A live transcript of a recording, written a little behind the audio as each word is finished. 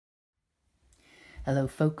Hello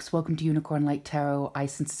folks, welcome to Unicorn Light Tarot. I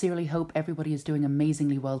sincerely hope everybody is doing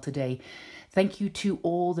amazingly well today. Thank you to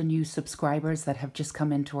all the new subscribers that have just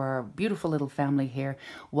come into our beautiful little family here.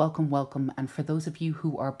 Welcome, welcome. And for those of you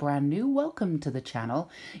who are brand new, welcome to the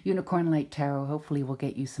channel. Unicorn Light Tarot hopefully will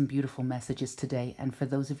get you some beautiful messages today. And for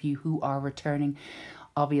those of you who are returning,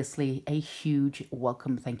 obviously a huge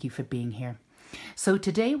welcome. Thank you for being here. So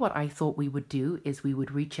today what I thought we would do is we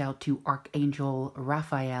would reach out to Archangel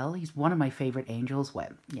Raphael. He's one of my favorite angels. Well,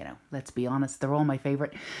 you know, let's be honest, they're all my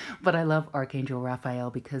favorite. But I love Archangel Raphael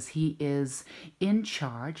because he is in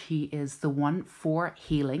charge. He is the one for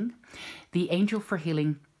healing, the angel for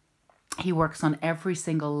healing. He works on every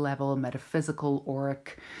single level, metaphysical,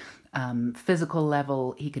 auric, physical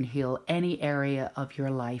level. He can heal any area of your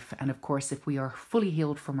life. And of course, if we are fully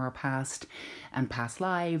healed from our past and past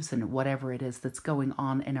lives and whatever it is that's going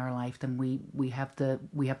on in our life, then we have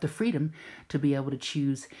the freedom to be able to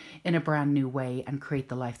choose in a brand new way and create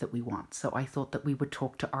the life that we want. So I thought that we would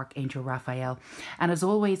talk to Archangel Raphael. And as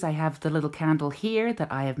always, I have the little candle here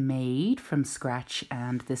that I have made from scratch.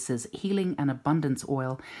 And this is Healing and Abundance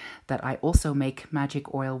oil that I also make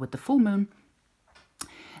magic oil with the full moon.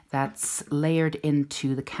 That's layered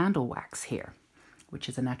into the candle wax here, which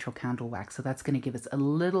is a natural candle wax. So that's going to give us a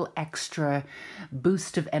little extra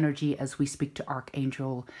boost of energy as we speak to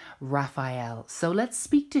Archangel Raphael. So let's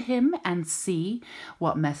speak to him and see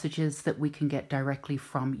what messages that we can get directly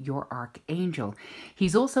from your Archangel.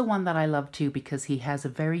 He's also one that I love too because he has a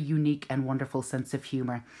very unique and wonderful sense of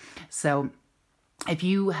humor. So if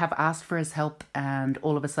you have asked for his help and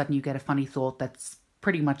all of a sudden you get a funny thought, that's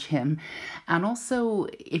pretty much him. And also,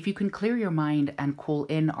 if you can clear your mind and call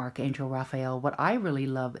in Archangel Raphael, what I really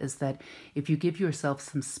love is that if you give yourself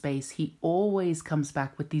some space, he always comes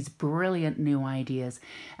back with these brilliant new ideas.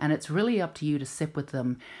 And it's really up to you to sit with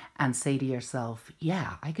them and say to yourself,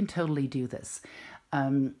 yeah, I can totally do this.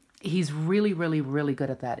 He's really, really, really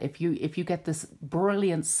good at that. If you get this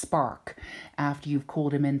brilliant spark after you've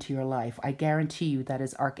called him into your life, I guarantee you that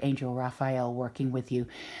is Archangel Raphael working with you.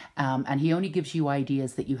 And he only gives you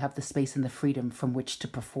ideas that you have the space and the freedom from which to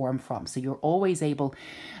perform from. So you're always able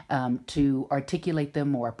to articulate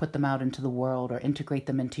them or put them out into the world or integrate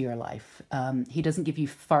them into your life. He doesn't give you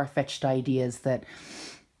far-fetched ideas that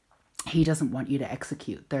he doesn't want you to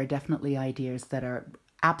execute. There are definitely ideas that are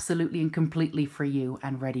absolutely and completely for you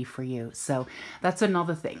and ready for you. So that's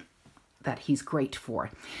another thing that he's great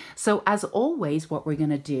for. So as always, what we're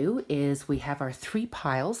going to do is we have our 3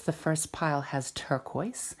 piles. The first pile has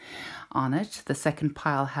turquoise on it. The second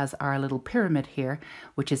pile has our little pyramid here,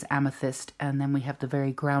 which is amethyst. And then we have the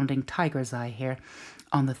very grounding tiger's eye here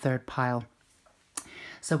on the 3rd pile.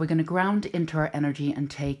 So we're going to ground into our energy and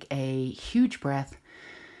take a huge breath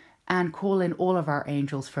and call in all of our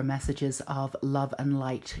angels for messages of love and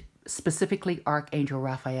light, specifically Archangel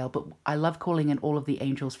Raphael, but I love calling in all of the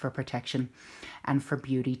angels for protection and for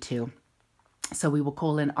beauty too. So we will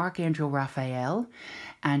call in Archangel Raphael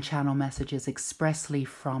and channel messages expressly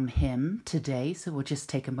from him today. So we'll just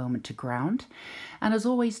take a moment to ground. And as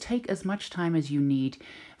always, take as much time as you need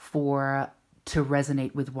to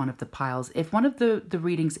resonate with one of the piles. If one of the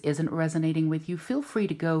readings isn't resonating with you, feel free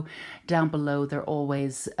to go down below. They're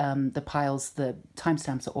always, the piles, the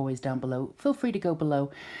timestamps are always down below. Feel free to go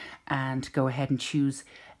below and go ahead and choose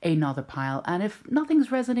another pile. And if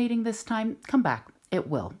nothing's resonating this time, come back. It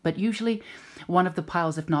will. But usually one of the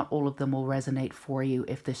piles, if not all of them, will resonate for you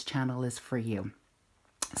if this channel is for you.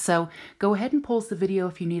 So go ahead and pause the video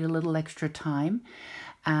if you need a little extra time.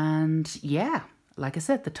 And yeah, like I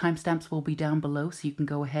said, the timestamps will be down below, so you can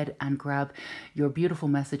go ahead and grab your beautiful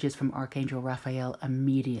messages from Archangel Raphael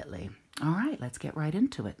immediately. All right, let's get right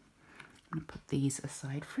into it. I'm going to put these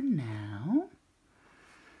aside for now.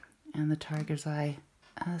 And the tiger's eye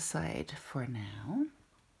aside for now.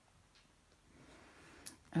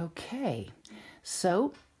 Okay,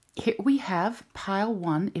 so here we have pile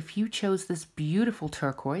 1. If you chose this beautiful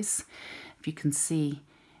turquoise, if you can see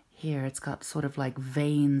here, it's got sort of like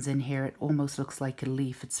veins in here. It almost looks like a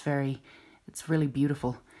leaf. It's really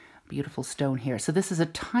beautiful, beautiful stone here. So this is a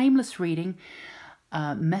timeless reading,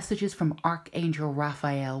 messages from Archangel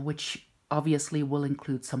Raphael, which obviously will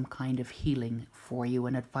include some kind of healing for you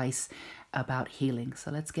and advice about healing.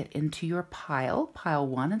 So let's get into your pile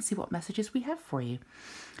 1, and see what messages we have for you.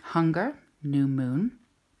 Hunger, new moon.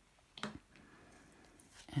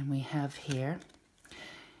 And we have here,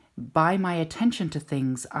 by my attention to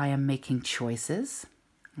things, I am making choices.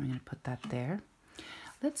 I'm going to put that there.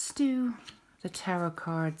 Let's do the tarot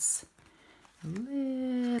cards a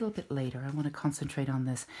little bit later. I want to concentrate on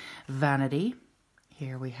this. Vanity.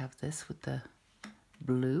 Here we have this with the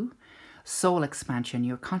blue. soul expansion.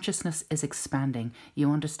 Your consciousness is expanding.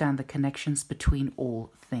 You understand the connections between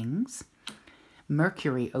all things.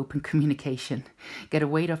 Mercury, open communication. Get a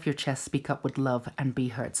weight off your chest, speak up with love and be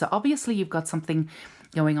heard. So obviously you've got something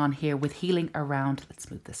going on here with healing around,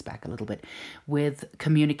 let's move this back a little bit, with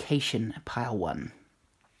communication, pile 1.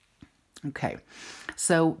 Okay,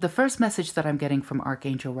 so the first message that I'm getting from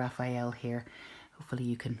Archangel Raphael here, hopefully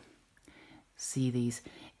you can see these,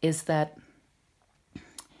 is that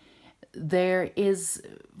there is,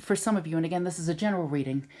 for some of you, and again, this is a general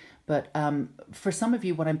reading, but for some of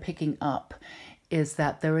you, what I'm picking up is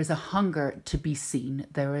that there is a hunger to be seen.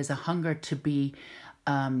 There is a hunger to be,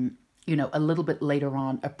 you know, a little bit later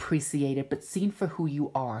on appreciated, but seen for who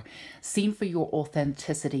you are, seen for your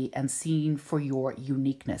authenticity and seen for your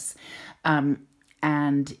uniqueness.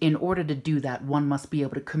 And in order to do that, one must be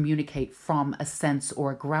able to communicate from a sense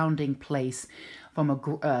or a grounding place, from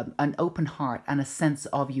an open heart and a sense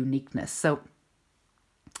of uniqueness. So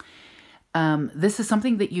this is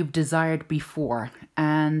something that you've desired before,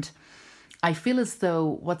 and I feel as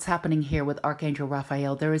though what's happening here with Archangel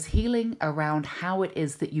Raphael, there is healing around how it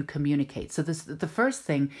is that you communicate. So this the first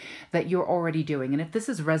thing that you're already doing, and if this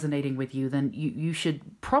is resonating with you, then you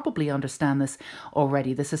should probably understand this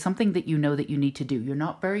already. This is something that you know that you need to do. You're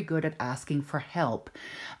not very good at asking for help.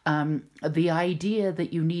 The idea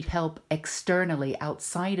that you need help externally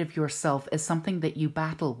outside of yourself is something that you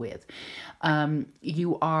battle with.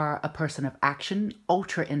 You are a person of action,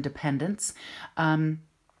 ultra independence.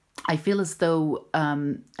 I feel as though,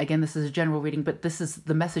 again, this is a general reading, but this is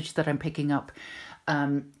the message that I'm picking up.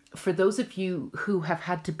 For those of you who have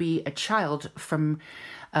had to be a child from,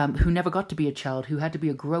 who never got to be a child, who had to be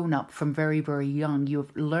a grown-up from very, very young,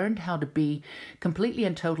 you've learned how to be completely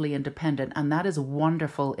and totally independent, and that is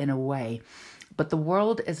wonderful in a way. But the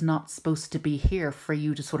world is not supposed to be here for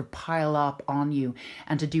you to sort of pile up on you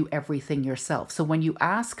and to do everything yourself. So when you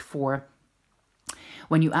ask for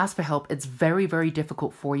help, it's very, very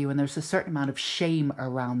difficult for you. And there's a certain amount of shame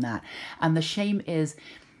around that. And the shame is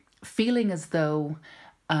feeling as though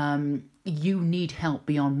you need help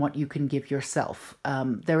beyond what you can give yourself.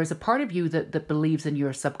 There is a part of you that believes in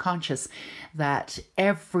your subconscious that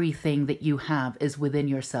everything that you have is within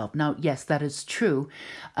yourself. Now, yes, that is true.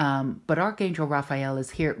 But Archangel Raphael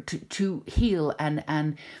is here to heal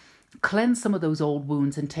and cleanse some of those old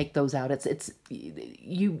wounds and take those out.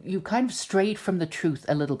 You kind of strayed from the truth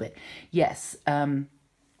a little bit. Yes.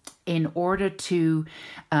 In order to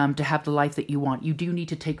have the life that you want, you do need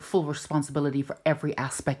to take full responsibility for every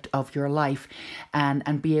aspect of your life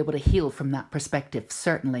and be able to heal from that perspective,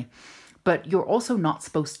 certainly. But you're also not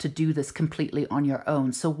supposed to do this completely on your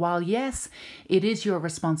own. So while, yes, it is your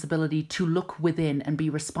responsibility to look within and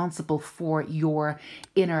be responsible for your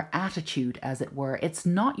inner attitude, as it were, it's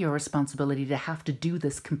not your responsibility to have to do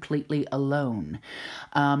this completely alone.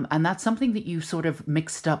 And that's something that you sort of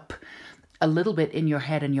mixed up a little bit in your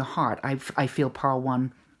head and your heart, I feel, Pearl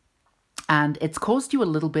One. And it's caused you a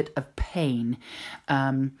little bit of pain.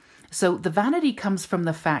 So the vanity comes from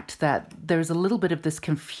the fact that there's a little bit of this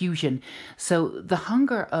confusion. So the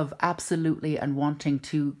hunger of absolutely and wanting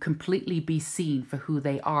to completely be seen for who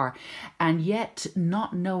they are, and yet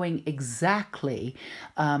not knowing exactly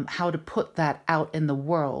how to put that out in the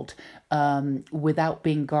world without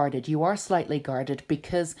being guarded. You are slightly guarded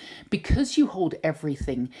because you hold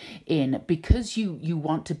everything in, because you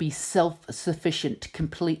want to be self-sufficient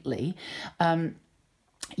completely.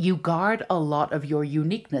 You guard a lot of your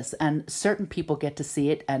uniqueness, and certain people get to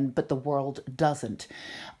see it, but the world doesn't,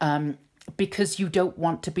 because you don't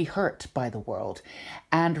want to be hurt by the world.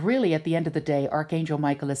 And really, at the end of the day, Archangel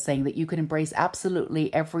Michael is saying that you can embrace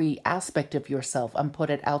absolutely every aspect of yourself and put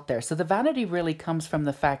it out there. So the vanity really comes from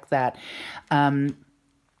the fact that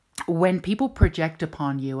when people project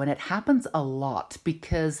upon you, and it happens a lot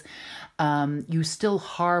because you still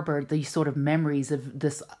harbor these sort of memories of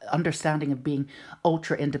this understanding of being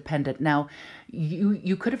ultra independent. Now,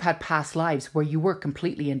 you could have had past lives where you were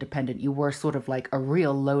completely independent. You were sort of like a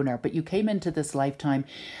real loner, but you came into this lifetime,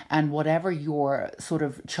 and whatever your sort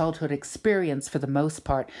of childhood experience for the most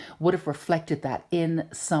part would have reflected that in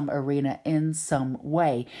some arena, in some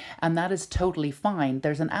way. And that is totally fine.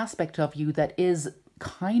 There's an aspect of you that is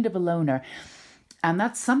kind of a loner, and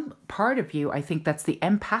that's some part of you, I think that's the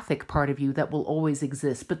empathic part of you that will always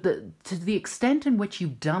exist. But to the extent in which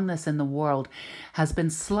you've done this in the world has been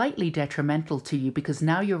slightly detrimental to you, because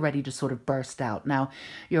now you're ready to sort of burst out. Now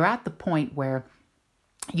you're at the point where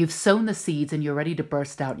you've sown the seeds and you're ready to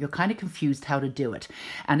burst out. You're kind of confused how to do it.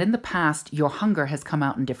 And in the past, your hunger has come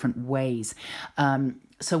out in different ways.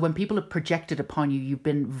 So when people have projected upon you, you've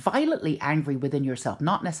been violently angry within yourself,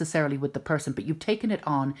 not necessarily with the person, but you've taken it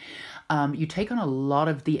on. You take on a lot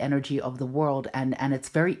of the energy of the world, and it's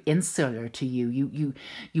very insular to you.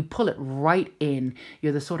 You pull it right in.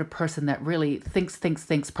 You're the sort of person that really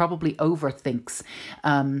thinks, probably overthinks.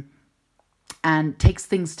 And takes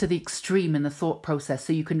things to the extreme in the thought process,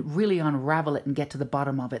 so you can really unravel it and get to the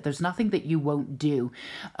bottom of it. There's nothing that you won't do.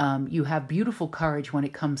 You have beautiful courage when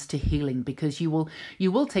it comes to healing, because you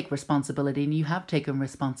will take responsibility, and you have taken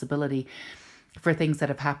responsibility for things that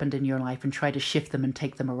have happened in your life and try to shift them and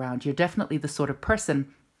take them around. You're definitely the sort of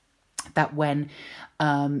person that when,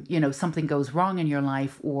 something goes wrong in your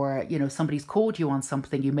life, or, somebody's called you on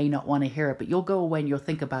something, you may not want to hear it, but you'll go away and you'll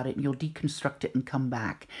think about it and you'll deconstruct it and come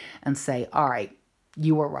back and say, all right,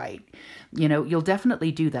 you were right. You'll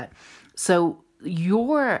definitely do that. So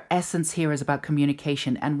your essence here is about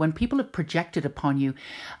communication. And when people have projected upon you,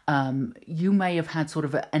 you may have had sort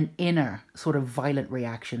of an inner sort of violent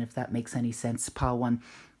reaction, if that makes any sense, Pile 1.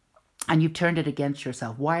 And you've turned it against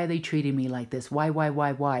yourself. Why are they treating me like this? Why?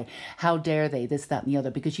 How dare they? This, that, and the other.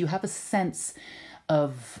 Because you have a sense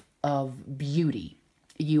of beauty.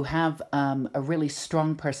 You have a really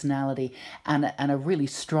strong personality and a really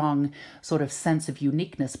strong sort of sense of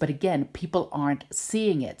uniqueness. But again, people aren't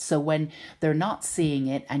seeing it. So when they're not seeing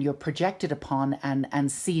it and you're projected upon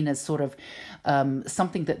and seen as sort of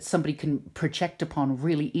something that somebody can project upon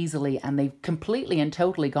really easily, and they've completely and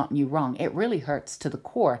totally gotten you wrong, it really hurts to the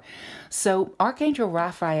core. So Archangel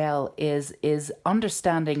Raphael is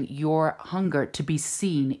understanding your hunger to be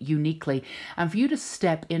seen uniquely, and for you to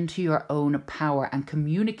step into your own power and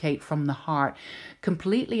communicate from the heart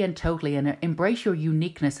completely and totally, and embrace your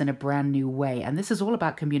uniqueness in a brand new way. And this is all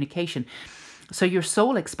about communication. So your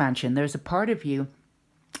soul expansion, there's a part of you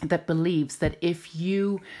that believes that if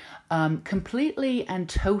you completely and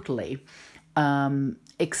totally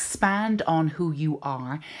expand on who you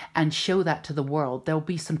are and show that to the world, there'll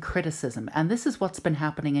be some criticism. And this is what's been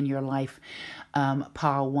happening in your life,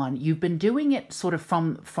 Power 1. You've been doing it sort of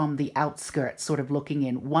from the outskirts, sort of looking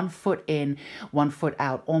in, 1 foot in, 1 foot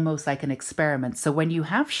out, almost like an experiment. So when you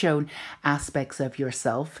have shown aspects of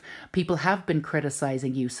yourself, people have been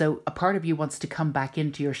criticizing you. So a part of you wants to come back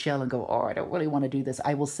into your shell and go, oh, I don't really want to do this.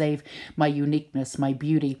 I will save my uniqueness, my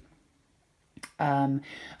beauty,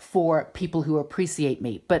 for people who appreciate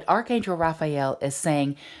me. But Archangel Raphael is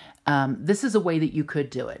saying, this is a way that you could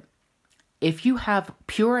do it. If you have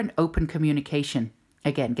pure and open communication,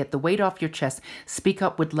 again, get the weight off your chest, speak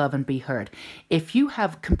up with love and be heard. If you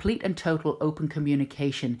have complete and total open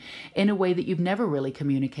communication in a way that you've never really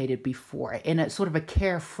communicated before, in a sort of a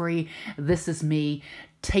carefree, this is me,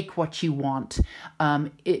 take what you want,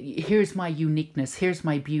 here's my uniqueness, here's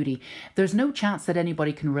my beauty, there's no chance that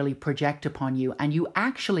anybody can really project upon you. And you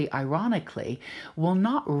actually, ironically, will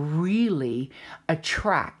not really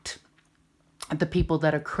attract the people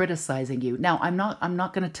that are criticizing you. Now, I'm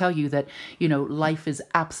not going to tell you that, life is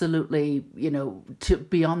absolutely, to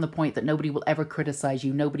beyond the point that nobody will ever criticize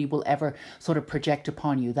you. Nobody will ever sort of project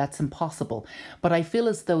upon you. That's impossible. But I feel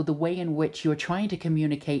as though the way in which you're trying to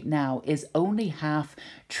communicate now is only half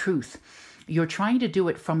truth. You're trying to do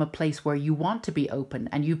it from a place where you want to be open,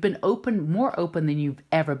 and you've been more open than you've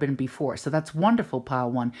ever been before. So that's wonderful,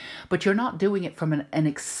 Pile 1. But you're not doing it from an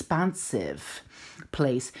expansive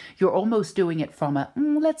place. You're almost doing it from a,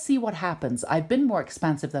 let's see what happens. I've been more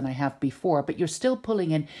expansive than I have before, but you're still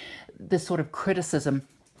pulling in this sort of criticism,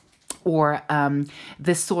 or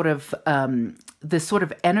this sort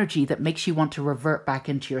of energy that makes you want to revert back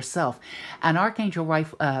into yourself. And Archangel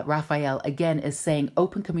Raphael, again, is saying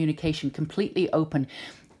open communication, completely open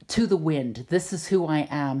to the wind. This is who I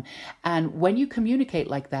am. And when you communicate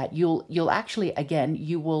like that, you'll actually, again,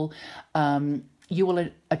 you will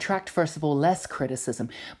attract, first of all, less criticism.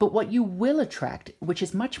 But what you will attract, which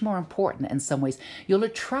is much more important in some ways, you'll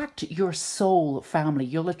attract your soul family.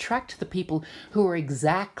 You'll attract the people who are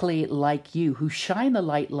exactly like you, who shine the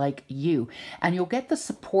light like you, and you'll get the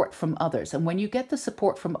support from others. And when you get the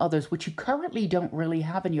support from others, which you currently don't really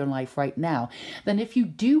have in your life right now, then if you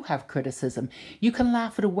do have criticism, you can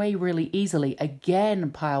laugh it away really easily.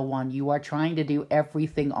 Again, Pile 1, you are trying to do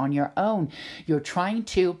everything on your own. You're trying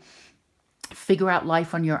to figure out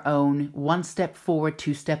life on your own. 1 step forward,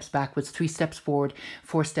 2 steps backwards, 3 steps forward,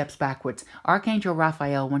 4 steps backwards. Archangel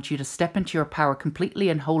Raphael wants you to step into your power completely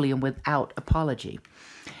and wholly and without apology.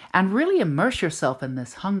 And really immerse yourself in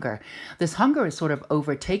this hunger. This hunger is sort of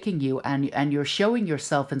overtaking you, and you're showing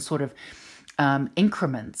yourself in sort of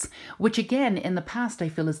increments, which again, in the past, I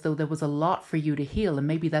feel as though there was a lot for you to heal, and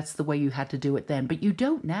maybe that's the way you had to do it then, but you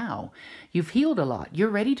don't now. You've healed a lot. You're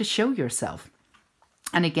ready to show yourself.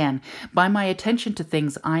 And again, by my attention to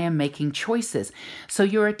things, I am making choices. So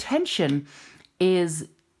your attention is,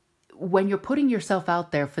 when you're putting yourself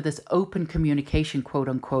out there for this open communication, quote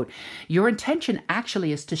unquote, your intention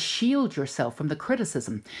actually is to shield yourself from the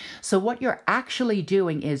criticism. So what you're actually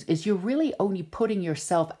doing is you're really only putting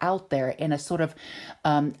yourself out there in a sort of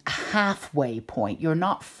halfway point. You're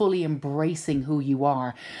not fully embracing who you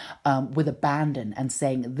are with abandon and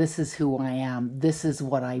saying, this is who I am, this is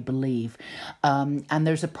what I believe. And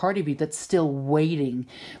there's a part of you that's still waiting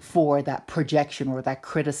for that projection or that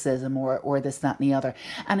criticism or this, that, and the other.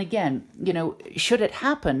 And again, should it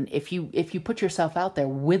happen, if you put yourself out there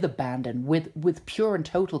with abandon, with pure and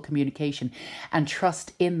total communication and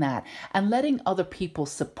trust in that, and letting other people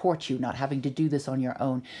support you, not having to do this on your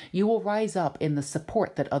own, you will rise up in the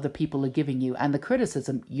support that other people are giving you, and the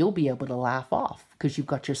criticism you'll be able to laugh off because you've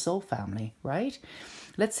got your soul family, right?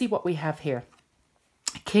 Let's see what we have here.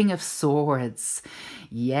 King of Swords.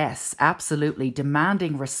 Yes, absolutely.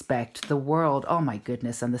 Demanding respect, the world. Oh my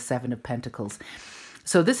goodness. And the Seven of Pentacles.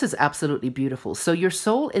 So this is absolutely beautiful. So your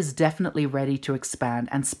soul is definitely ready to expand,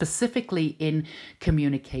 and specifically in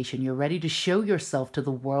communication. You're ready to show yourself to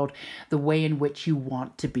the world the way in which you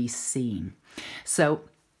want to be seen. So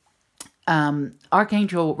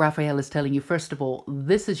Archangel Raphael is telling you, first of all,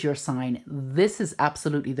 this is your sign. This is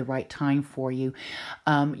absolutely the right time for you.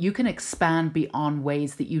 You can expand beyond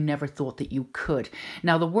ways that you never thought that you could.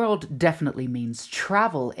 Now, the world definitely means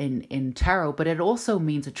travel in tarot, but it also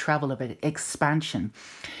means a travel of expansion,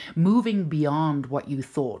 moving beyond what you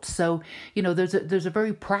thought. So, there's a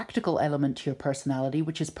very practical element to your personality,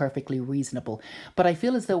 which is perfectly reasonable. But I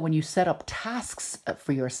feel as though when you set up tasks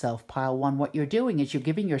for yourself, pile one, what you're doing is you're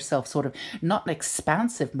giving yourself sort of not an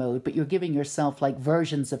expansive mode, but you're giving yourself like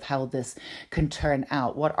versions of how this can turn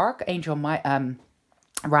out. What Archangel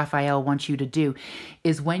Raphael wants you to do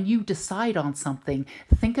is, when you decide on something,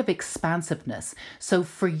 think of expansiveness. So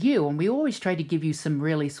for you, and we always try to give you some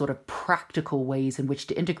really sort of practical ways in which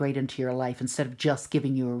to integrate into your life instead of just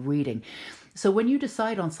giving you a reading. So when you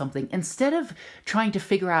decide on something, instead of trying to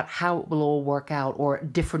figure out how it will all work out or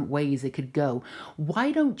different ways it could go,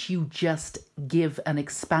 why don't you just give an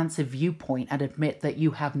expansive viewpoint and admit that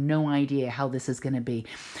you have no idea how this is going to be?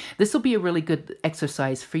 This will be a really good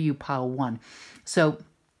exercise for you, pile one. So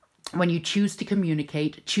when you choose to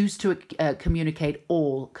communicate, communicate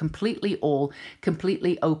completely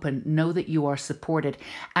open, know that you are supported,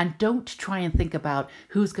 and don't try and think about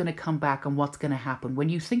who's going to come back and what's going to happen. When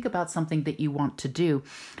you think about something that you want to do,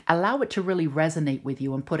 allow it to really resonate with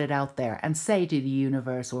you and put it out there and say to the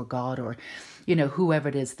universe or God or, whoever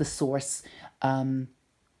it is, the source,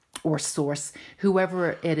 or source,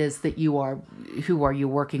 whoever it is that who are you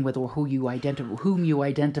working with, or whom you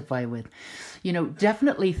identify with.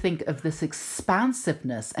 Definitely think of this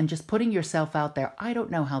expansiveness and just putting yourself out there. I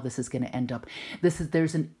don't know how this is going to end up.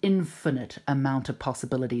 There's an infinite amount of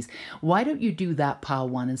possibilities. Why don't you do that, pile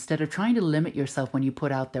one, instead of trying to limit yourself when you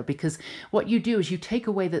put out there? Because what you do is you take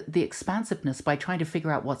away the expansiveness by trying to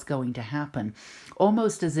figure out what's going to happen.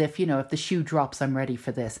 Almost as if, if the shoe drops, I'm ready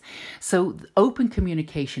for this. So open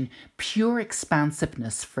communication, pure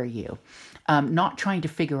expansiveness for you. Not trying to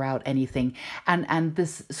figure out anything, and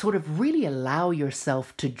this sort of really allow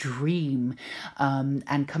yourself to dream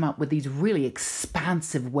and come up with these really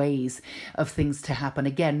expansive ways of things to happen.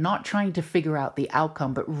 Again, not trying to figure out the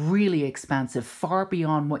outcome, but really expansive, far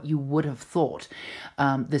beyond what you would have thought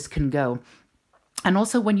this can go. And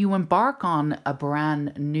also, when you embark on a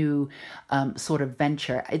brand new sort of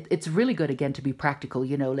venture, it's really good, again, to be practical.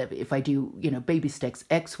 If I do, baby steps,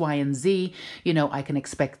 X, Y, and Z, I can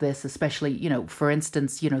expect this, especially, for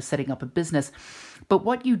instance, setting up a business. But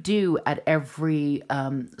what you do at every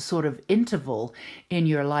sort of interval in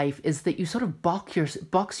your life is that you sort of box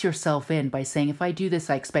yourself in by saying, if I do this,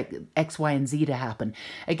 I expect X, Y, and Z to happen.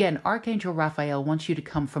 Again, Archangel Raphael wants you to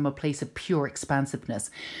come from a place of pure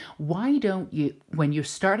expansiveness. Why don't you, when you're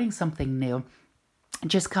starting something new,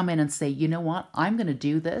 just come in and say, you know what, I'm going to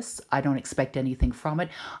do this. I don't expect anything from it.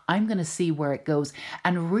 I'm going to see where it goes,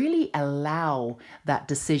 and really allow that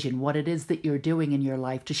decision, what it is that you're doing in your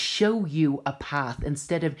life, to show you a path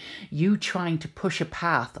instead of you trying to push a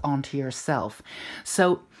path onto yourself.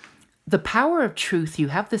 So the power of truth, you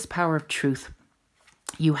have this power of truth.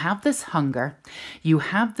 You have this hunger, you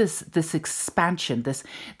have this expansion,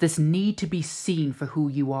 this need to be seen for who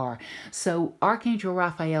you are. So Archangel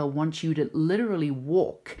Raphael wants you to literally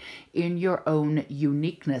walk in your own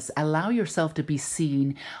uniqueness, allow yourself to be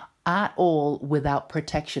seen at all without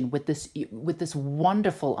protection, with this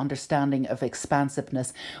wonderful understanding of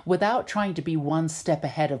expansiveness, without trying to be one step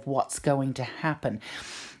ahead of what's going to happen.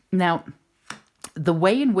 Now, The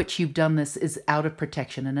way in which you've done this is out of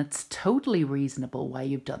protection, and it's totally reasonable why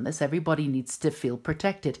you've done this. Everybody needs to feel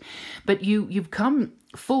protected. But you've come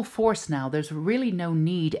full force now. There's really no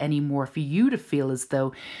need anymore for you to feel as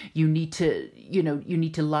though you need to, you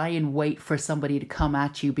need to lie in wait for somebody to come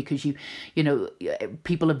at you, because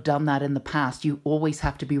people have done that in the past. You always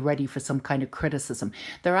have to be ready for some kind of criticism.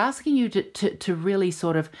 They're asking you to really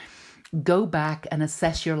sort of go back and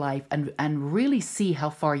assess your life and really see how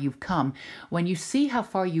far you've come. When you see how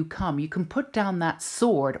far you come, you can put down that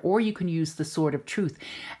sword, or you can use the sword of truth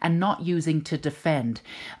and not using to defend.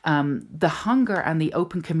 The hunger and the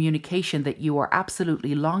open communication that you are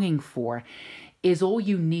absolutely longing for is all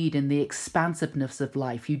you need in the expansiveness of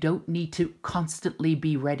life. You don't need to constantly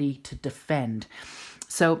be ready to defend.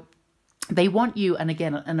 So they want you, and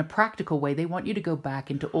again, in a practical way, they want you to go back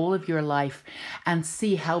into all of your life and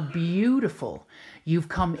see how beautiful you've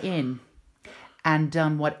come in and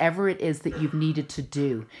done whatever it is that you've needed to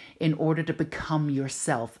do in order to become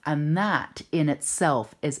yourself. And that in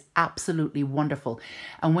itself is absolutely wonderful.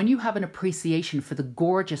 And when you have an appreciation for the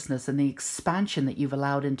gorgeousness and the expansion that you've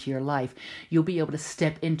allowed into your life, you'll be able to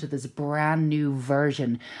step into this brand new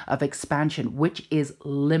version of expansion, which is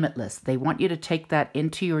limitless. They want you to take that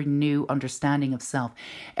into your new understanding of self.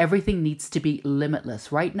 Everything needs to be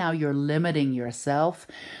limitless. Right now, you're limiting yourself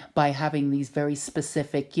by having these very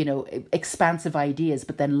specific, expansive ideas,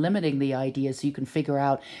 but then limiting the ideas so you can figure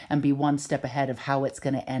out and be one step ahead of how it's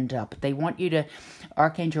going to end up. They want you to,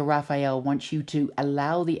 Archangel Raphael wants you to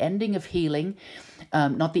allow the ending of healing,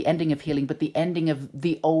 not the ending of healing, but the ending of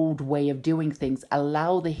the old way of doing things.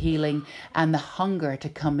 Allow the healing and the hunger to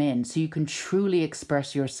come in so you can truly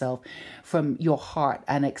express yourself from your heart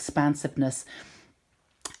and expansiveness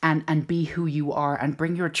and be who you are and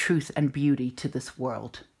bring your truth and beauty to this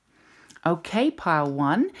world. Okay, pile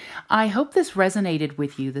one, I hope this resonated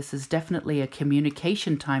with you. This is definitely a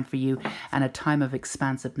communication time for you and a time of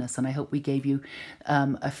expansiveness. And I hope we gave you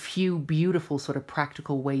a few beautiful sort of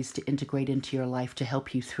practical ways to integrate into your life to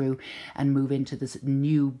help you through and move into this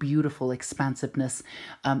new beautiful expansiveness.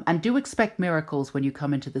 And do expect miracles when you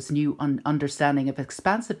come into this new understanding of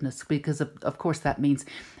expansiveness, because of course that means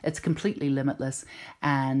it's completely limitless,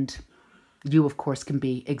 and you, of course, can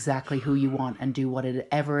be exactly who you want and do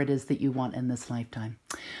whatever it is that you want in this lifetime.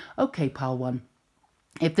 Okay, pile one.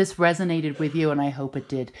 If this resonated with you, and I hope it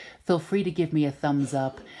did, feel free to give me a thumbs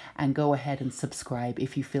up and go ahead and subscribe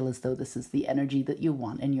if you feel as though this is the energy that you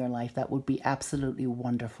want in your life. That would be absolutely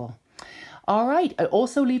wonderful. All right.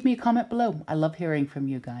 Also, leave me a comment below. I love hearing from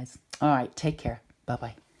you guys. All right. Take care.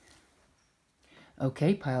 Bye-bye.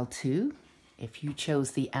 Okay, pile two. If you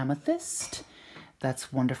chose the amethyst,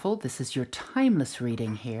 that's wonderful. This is your timeless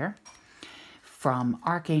reading here from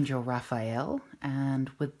Archangel Raphael,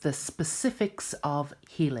 and with the specifics of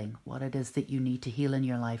healing, what it is that you need to heal in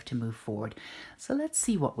your life to move forward. So let's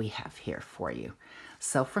see what we have here for you.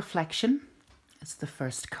 Self-reflection is the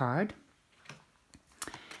first card.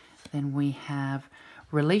 Then we have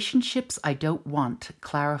relationships I don't want,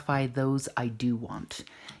 clarify those I do want.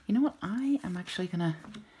 You know what? I am actually going to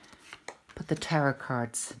put the tarot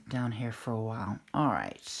cards down here for a while. All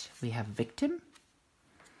right, we have victim.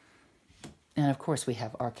 And of course we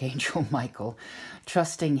have Archangel Michael.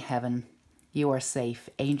 Trusting heaven, you are safe.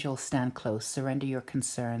 Angels, stand close. Surrender your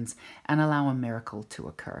concerns and allow a miracle to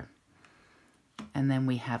occur. And then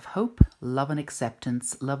we have hope, love and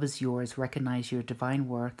acceptance. Love is yours. Recognize your divine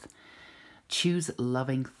worth. Choose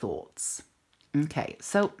loving thoughts. Okay,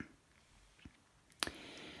 so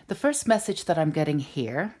the first message that I'm getting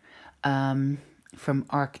here from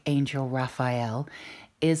Archangel Raphael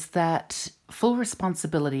is that full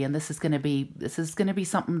responsibility, and this is going to be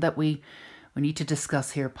something that we need to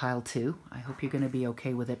discuss here, pile two. I hope you're going to be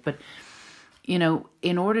okay with it. But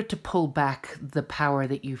in order to pull back the power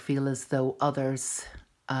that you feel as though others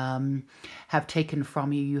have taken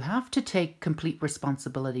from you, you have to take complete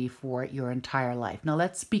responsibility for your entire life. Now,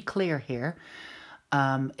 let's be clear here.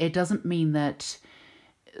 It doesn't mean that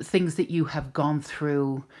things that you have gone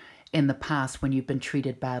through in the past when you've been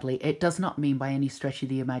treated badly, it does not mean by any stretch of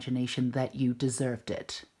the imagination that you deserved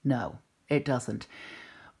it. No, it doesn't.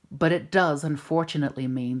 But it does, unfortunately,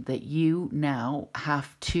 mean that you now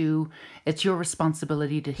have to, it's your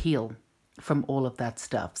responsibility to heal from all of that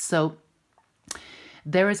stuff. So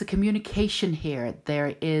there is a communication here.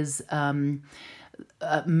 There is,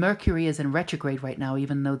 Mercury is in retrograde right now,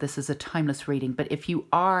 even though this is a timeless reading. But if you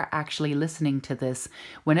are actually listening to this,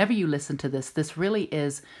 whenever you listen to this, this really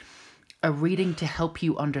is a reading to help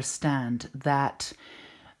you understand that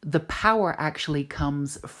the power actually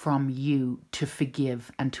comes from you to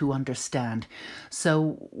forgive and to understand.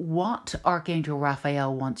 So what Archangel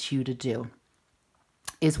Raphael wants you to do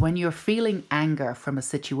is when you're feeling anger from a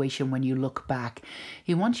situation, when you look back,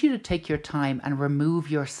 he wants you to take your time and remove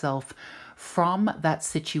yourself from that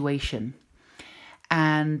situation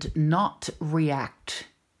and not react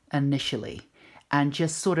initially, and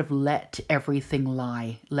just sort of let everything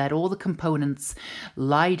lie. Let all the components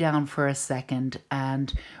lie down for a second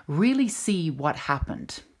and really see what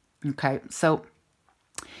happened. Okay, so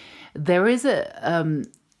there is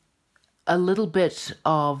a little bit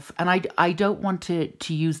of, and I don't want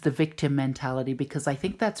to use the victim mentality, because I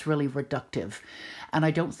think that's really reductive, and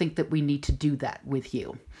I don't think that we need to do that with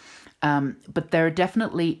you. But there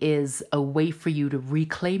definitely is a way for you to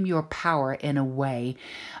reclaim your power in a way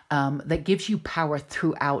that gives you power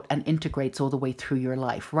throughout and integrates all the way through your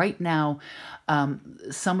life. Right now,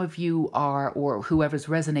 some of you are, or whoever's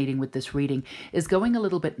resonating with this reading, is going a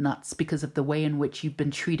little bit nuts because of the way in which you've been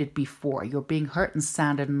treated before. You're being hurt and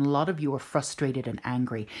sanded, and a lot of you are frustrated and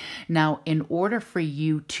angry. Now, in order for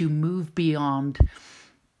you to move beyond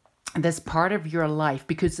this part of your life,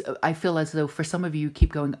 because I feel as though for some of you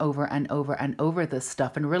keep going over and over and over this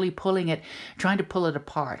stuff and really pulling it, trying to pull it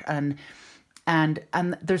apart, and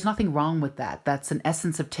there's nothing wrong with that. That's an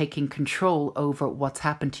essence of taking control over what's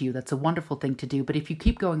happened to you. That's a wonderful thing to do. But if you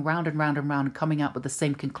keep going round and round and round and coming out with the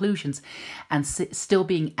same conclusions and still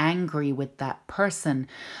being angry with that person,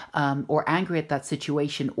 or angry at that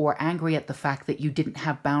situation, or angry at the fact that you didn't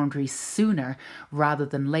have boundaries sooner rather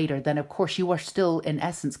than later, then of course you are still in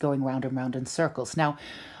essence going round and round in circles. Now,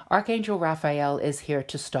 Archangel Raphael is here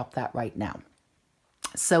to stop that right now.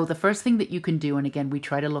 So the first thing that you can do, and again, we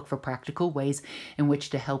try to look for practical ways in which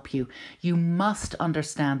to help you, you must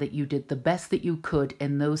understand that you did the best that you could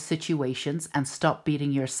in those situations and stop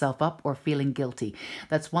beating yourself up or feeling guilty.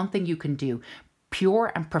 That's one thing you can do.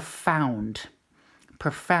 Pure and profound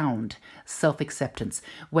self-acceptance.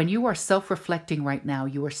 When you are self-reflecting right now,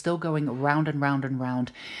 you are still going round and round and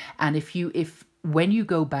round. And when you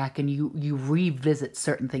go back and you revisit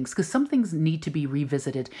certain things, because some things need to be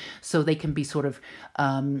revisited so they can be sort of,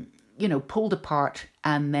 pulled apart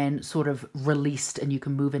and then sort of released, and you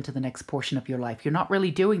can move into the next portion of your life. You're not really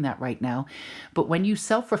doing that right now. But when you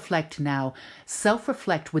self-reflect now,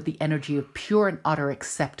 self-reflect with the energy of pure and utter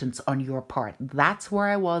acceptance on your part. That's where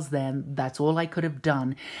I was then. That's all I could have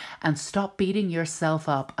done. And stop beating yourself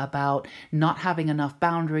up about not having enough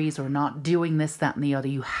boundaries or not doing this, that, and the other.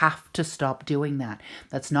 You have to stop doing that.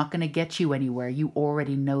 That's not going to get you anywhere. You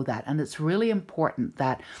already know that. And it's really important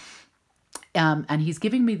that and he's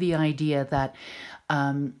giving me the idea that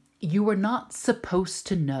you were not supposed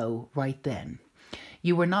to know right then.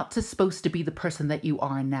 You were not supposed to be the person that you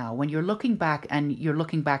are now. When you're looking back, and you're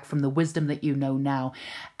looking back from the wisdom that you know now,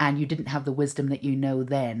 and you didn't have the wisdom that you know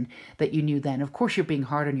then, that you knew then, of course you're being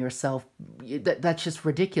hard on yourself. That's just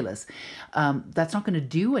ridiculous. That's not going to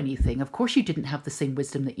do anything. Of course you didn't have the same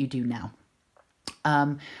wisdom that you do now.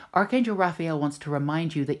 Archangel Raphael wants to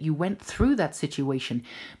remind you that you went through that situation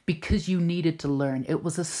because you needed to learn. It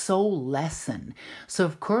was a soul lesson. So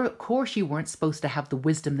of course you weren't supposed to have the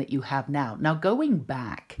wisdom that you have now. Now, going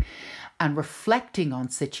back and reflecting on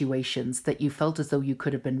situations that you felt as though you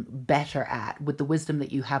could have been better at with the wisdom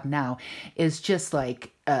that you have now is just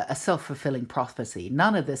like a self-fulfilling prophecy.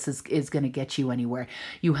 None of this is going to get you anywhere.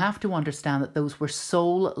 You have to understand that those were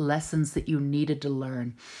soul lessons that you needed to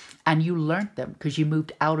learn. And you learned them because you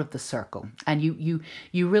moved out of the circle. And you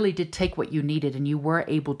really did take what you needed, and you were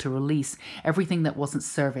able to release everything that wasn't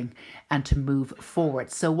serving and to move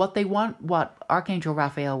forward. So what Archangel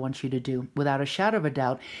Raphael wants you to do, without a shadow of a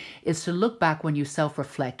doubt, is to look back when you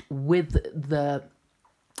self-reflect with the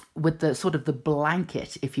sort of the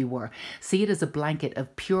blanket, if you were. See it as a blanket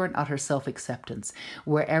of pure and utter self-acceptance,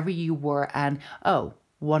 wherever you were, and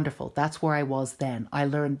wonderful, that's where I was then. I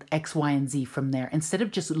learned X, Y, and Z from there. Instead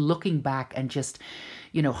of just looking back and just,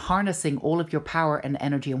 harnessing all of your power and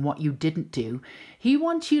energy and what you didn't do, he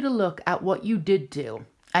wants you to look at what you did do.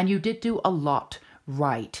 And you did do a lot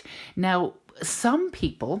right. Now, some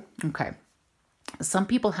people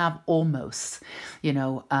have almost,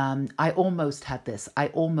 I almost had this, I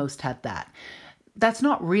almost had that. That's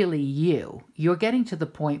not really you. You're getting to the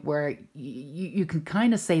point where you can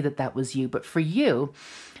kind of say that was you. But for you,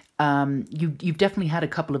 you've definitely had a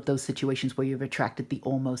couple of those situations where you've attracted the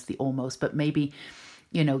almost, but maybe,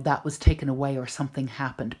 that was taken away or something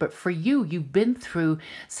happened. But for you, you've been through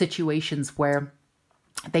situations where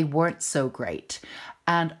they weren't so great.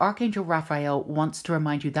 And Archangel Raphael wants to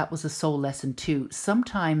remind you that was a soul lesson too.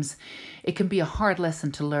 Sometimes it can be a hard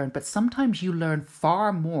lesson to learn, but sometimes you learn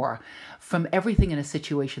far more from everything in a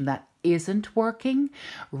situation that isn't working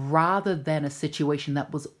rather than a situation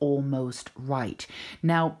that was almost right.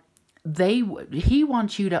 Now, he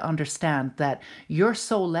wants you to understand that your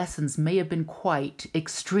soul lessons may have been quite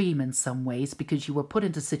extreme in some ways, because you were put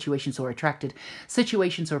into situations or attracted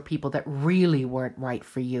situations or people that really weren't right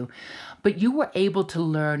for you, but you were able to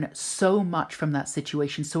learn so much from that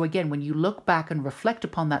situation. So again, when you look back and reflect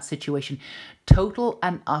upon that situation, total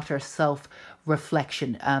and utter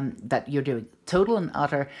self-reflection that you're doing, total and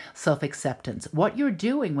utter self-acceptance. What you're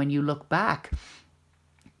doing when you look back,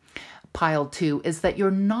 pile 2, is that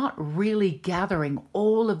you're not really gathering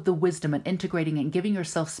all of the wisdom and integrating and giving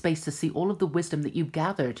yourself space to see all of the wisdom that you've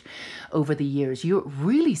gathered over the years. You're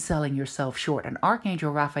really selling yourself short, and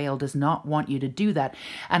Archangel Raphael does not want you to do that.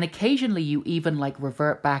 And occasionally you even like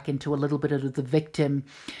revert back into a little bit of the victim,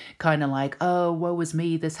 kind of like, oh, woe is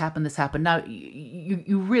me, this happened, this happened. Now,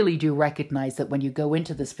 you really do recognize that when you go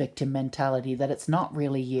into this victim mentality, that it's not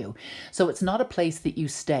really you. So it's not a place that you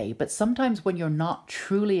stay. But sometimes when you're not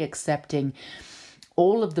truly accepting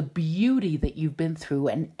all of the beauty that you've been through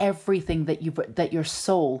and everything that your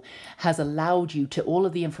soul has allowed you to, all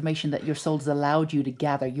of the information that your soul has allowed you to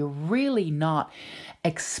gather, you're really not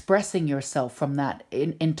expressing yourself from that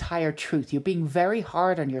entire truth. You're being very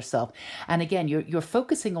hard on yourself. And again, you're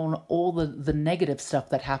focusing on all the negative stuff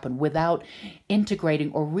that happened without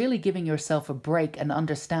integrating or really giving yourself a break and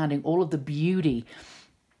understanding all of the beauty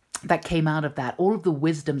that came out of that, all of the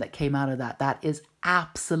wisdom that came out of that. That is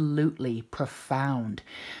absolutely profound,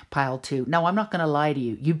 pile 2. Now, I'm not going to lie to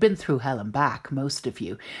you. You've been through hell and back, most of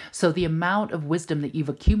you. So the amount of wisdom that you've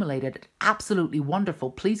accumulated, absolutely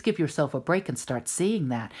wonderful. Please give yourself a break and start seeing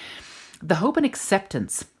that. The hope and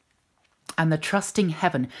acceptance and the trusting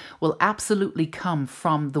heaven will absolutely come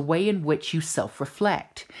from the way in which you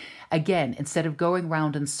self-reflect. Again, instead of going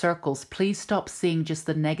round in circles, please stop seeing just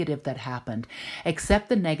the negative that happened. Accept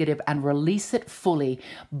the negative and release it fully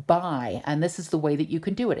by, and this is the way that you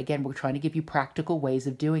can do it. Again, we're trying to give you practical ways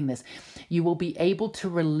of doing this. You will be able to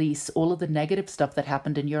release all of the negative stuff that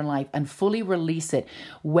happened in your life and fully release it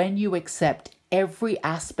when you accept every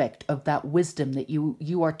aspect of that wisdom that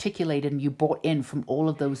you articulated and you brought in from all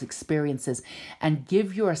of those experiences, and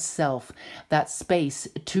give yourself that space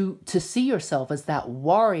to see yourself as that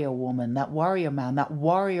warrior woman, that warrior man, that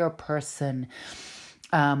warrior person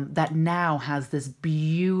that now has this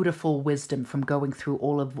beautiful wisdom from going through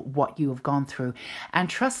all of what you have gone through. And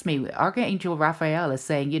trust me, Archangel Raphael is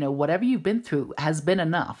saying, you know, whatever you've been through has been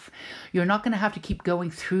enough. You're not going to have to keep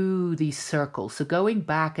going through these circles. So going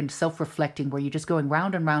back and self-reflecting, where you're just going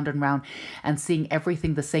round and round and round and seeing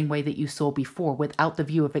everything the same way that you saw before without the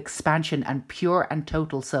view of expansion and pure and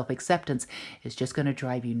total self-acceptance, is just going to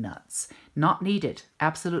drive you nuts. Not needed.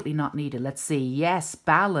 Absolutely not needed. Let's see. Yes,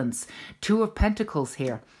 balance. 2 of Pentacles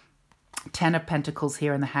here. 10 of Pentacles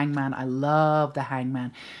here and the Hangman. I love the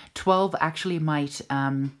Hangman. 12 actually might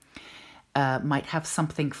have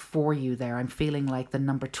something for you there. I'm feeling like the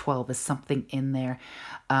number 12 is something in there.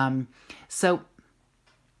 So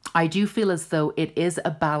I do feel as though it is a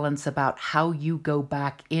balance about how you go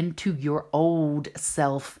back into your old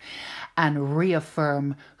self and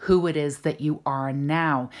reaffirm who it is that you are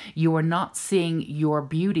now. You are not seeing your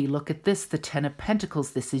beauty. Look at this, the 10 of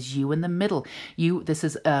Pentacles. This is you in the middle. This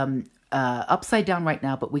is upside down right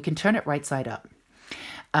now, but we can turn it right side up.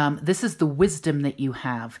 This is the wisdom that you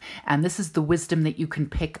have, and this is the wisdom that you can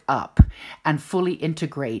pick up and fully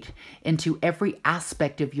integrate into every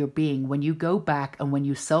aspect of your being. When you go back and when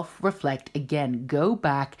you self-reflect, again, go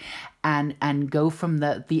back and go from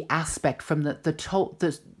the aspect, from the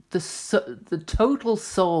total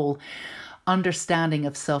soul understanding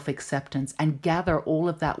of self-acceptance, and gather all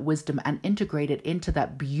of that wisdom and integrate it into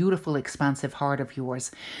that beautiful expansive heart of yours,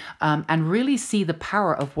 and really see the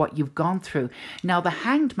power of what you've gone through. Now, the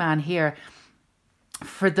Hanged Man here,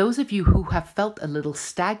 for those of you who have felt a little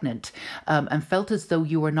stagnant and felt as though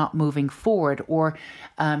you were not moving forward, or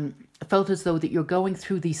felt as though that you're going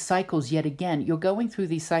through these cycles yet again,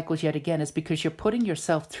 is because you're putting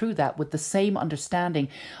yourself through that with the same understanding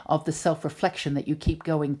of the self-reflection that you keep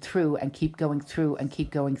going through and keep going through and keep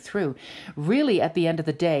going through. Really, at the end of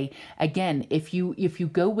the day, again, if you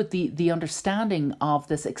go with the understanding of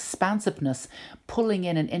this expansiveness, pulling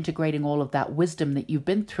in and integrating all of that wisdom that you've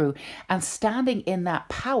been through and standing in that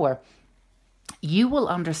power, you will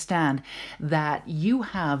understand that you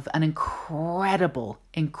have an incredible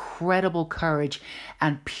incredible courage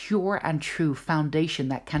and pure and true foundation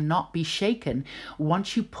that cannot be shaken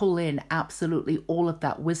once you pull in absolutely all of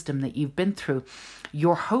that wisdom that you've been through.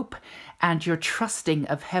 Your hope and your trusting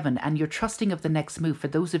of heaven and your trusting of the next move. For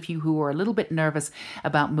those of you who are a little bit nervous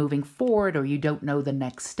about moving forward or you don't know the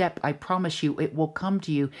next step, I promise you it will come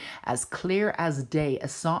to you as clear as day,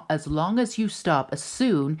 as long as you stop, as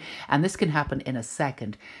soon, and this can happen in a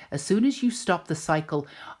second, as soon as you stop the cycle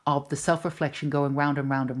of the self-reflection going round and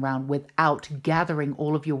round and round without gathering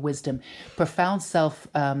all of your wisdom, profound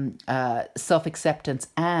self-acceptance,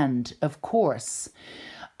 and of course,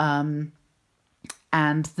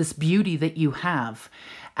 and this beauty that you have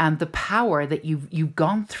and the power that you've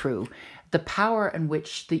gone through, the power in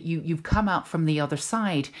which that you've come out from the other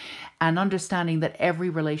side, and understanding that every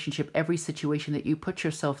relationship, every situation that you put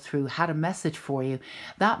yourself through had a message for you.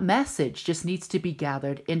 That message just needs to be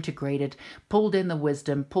gathered, integrated, pulled in the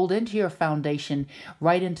wisdom, pulled into your foundation,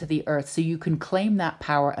 right into the earth, so you can claim that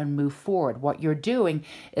power and move forward. What you're doing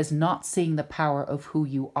is not seeing the power of who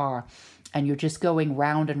you are, and you're just going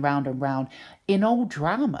round and round and round in old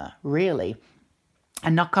drama, really,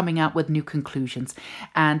 and not coming out with new conclusions.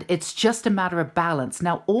 And it's just a matter of balance.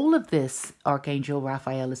 Now, all of this, Archangel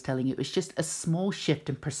Raphael is telling you, is just a small shift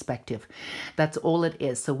in perspective. That's all it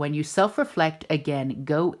is. So when you self-reflect, again,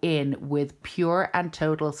 go in with pure and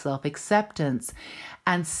total self-acceptance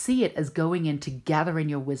and see it as going into gathering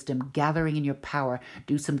your wisdom, gathering in your power.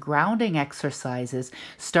 Do some grounding exercises.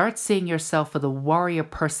 Start seeing yourself for the warrior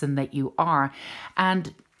person that you are.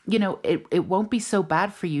 And, you know, it won't be so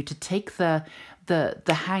bad for you to take the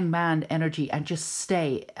hangman energy and just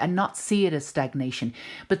stay and not see it as stagnation,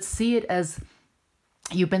 but see it as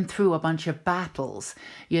you've been through a bunch of battles.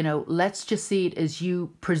 You know, let's just see it as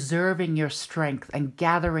you preserving your strength and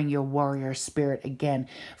gathering your warrior spirit again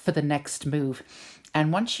for the next move.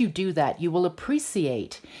 And once you do that, you will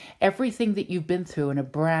appreciate everything that you've been through in a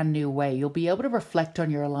brand new way. You'll be able to reflect on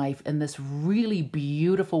your life in this really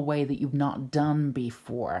beautiful way that you've not done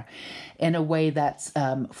before, in a way that's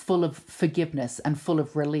full of forgiveness and full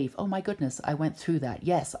of relief. Oh my goodness, I went through that.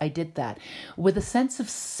 Yes, I did that. With a sense of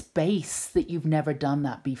space that you've never done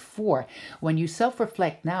that before. When you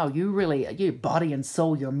self-reflect now, you really, your body and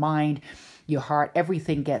soul, your mind, your heart,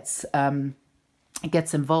 everything gets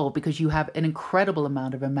involved, because you have an incredible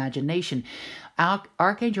amount of imagination.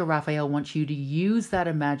 Archangel Raphael wants you to use that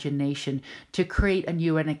imagination to create a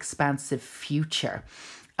new and expansive future.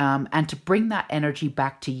 And to bring that energy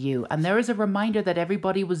back to you. And there is a reminder that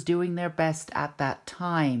everybody was doing their best at that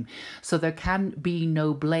time. So there can be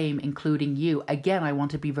no blame, including you. Again, I want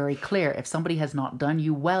to be very clear. If somebody has not done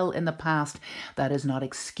you well in the past, that is not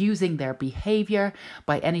excusing their behavior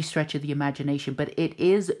by any stretch of the imagination. But it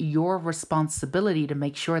is your responsibility to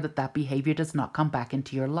make sure that that behavior does not come back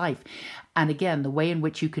into your life. And again, the way in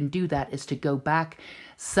which you can do that is to go back,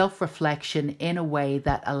 self-reflection in a way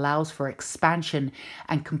that allows for expansion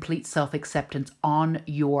and complete self-acceptance on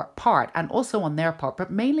your part, and also on their part,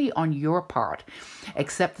 but mainly on your part.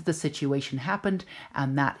 Accept that the situation happened,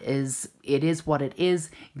 and it is what it is.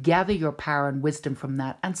 Gather your power and wisdom from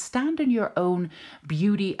that, and stand in your own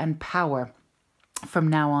beauty and power from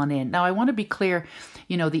now on in. Now, I want to be clear,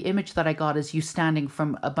 you know, the image that I got is you standing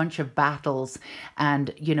from a bunch of battles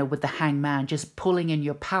and, you know, with the hangman, just pulling in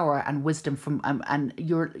your power and wisdom from, and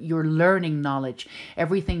your learning knowledge,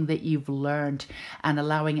 everything that you've learned, and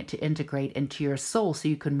allowing it to integrate into your soul so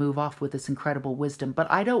you can move off with this incredible wisdom. But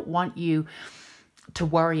I don't want you to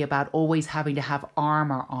worry about always having to have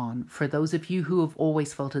armor on. For those of you who have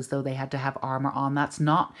always felt as though they had to have armor on, that's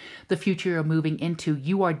not the future you're moving into.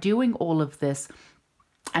 You are doing all of this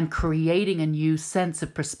and creating a new sense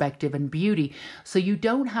of perspective and beauty. So you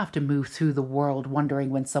don't have to move through the world wondering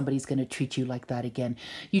when somebody's going to treat you like that again.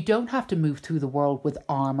 You don't have to move through the world with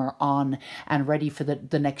armor on and ready for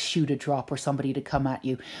the next shoe to drop or somebody to come at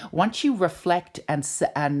you. Once you reflect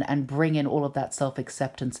and bring in all of that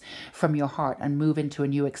self-acceptance from your heart and move into a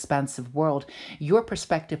new expansive world, your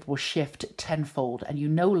perspective will shift tenfold, and you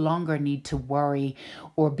no longer need to worry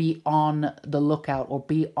or be on the lookout or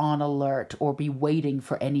be on alert or be waiting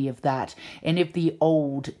for any of that, any of the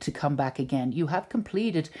old to come back again. You have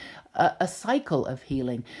completed a cycle of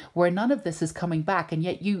healing where none of this is coming back, and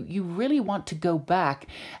yet you really want to go back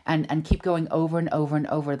and keep going over and over and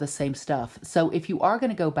over the same stuff. So if you are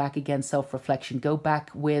going to go back again, self-reflection, go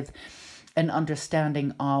back with an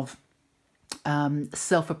understanding of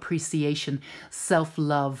self-appreciation,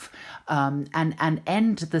 self-love, and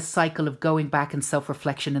end the cycle of going back and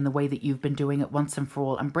self-reflection in the way that you've been doing it once and for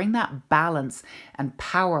all, and bring that balance and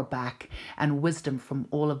power back and wisdom from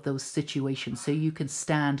all of those situations so you can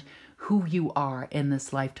stand who you are in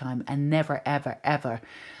this lifetime and never, ever, ever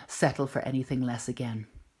settle for anything less again.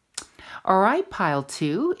 All right, pile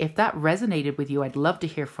 2, if that resonated with you, I'd love to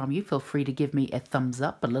hear from you. Feel free to give me a thumbs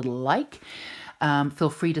up, a little like. Feel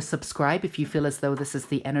free to subscribe if you feel as though this is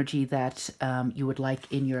the energy that you would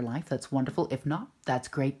like in your life. That's wonderful. If not, that's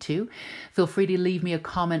great too. Feel free to leave me a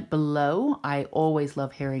comment below. I always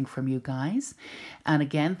love hearing from you guys. And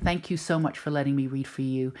again, thank you so much for letting me read for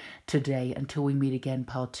you today. Until we meet again,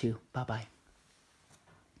 pile 2. Bye-bye.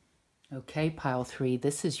 Okay, pile 3,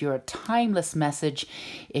 this is your timeless message.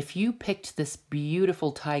 If you picked this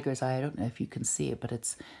beautiful tiger's eye, I don't know if you can see it, but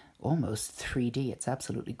it's almost 3D. It's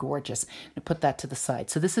absolutely gorgeous. I'm going to put that to the side.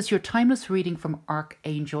 So this is your timeless reading from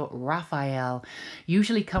Archangel Raphael.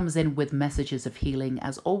 Usually comes in with messages of healing.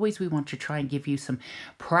 As always, we want to try and give you some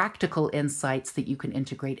practical insights that you can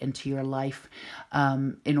integrate into your life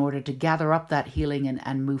in order to gather up that healing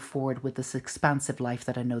and move forward with this expansive life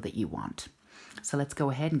that I know that you want. So let's go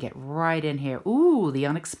ahead and get right in here. Ooh, the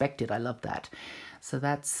unexpected. I love that. So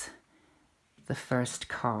that's the first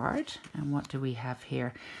card. And what do we have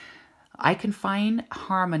here? I can find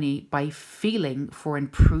harmony by feeling for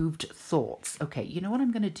improved thoughts. Okay, you know what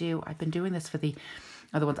I'm going to do? I've been doing this for the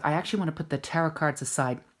other ones. I actually want to put the tarot cards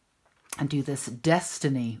aside and do this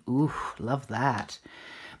destiny. Ooh, love that.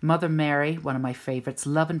 Mother Mary, one of my favorites.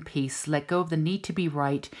 Love and peace. Let go of the need to be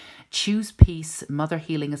right. Choose peace. Mother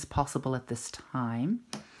healing is possible at this time.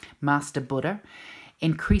 Master Buddha.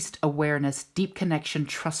 Increased awareness, deep connection,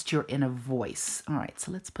 trust your inner voice. All right,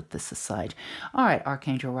 so let's put this aside. All right,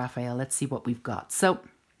 Archangel Raphael, let's see what we've got. So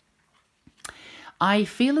I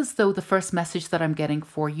feel as though the first message that I'm getting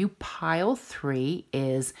for you, pile 3,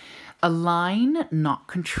 is align, not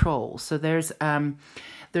control. So there's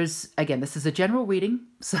again, this is a general reading,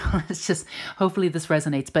 so it's just, hopefully this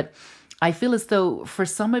resonates, but I feel as though for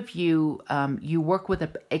some of you, you work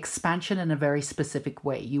with expansion in a very specific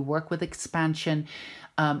way. You work with expansion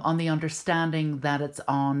on the understanding that it's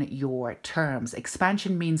on your terms.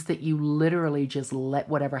 Expansion means that you literally just let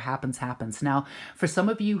whatever happens, happens. Now, for some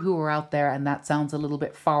of you who are out there and that sounds a little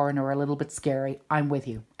bit foreign or a little bit scary, I'm with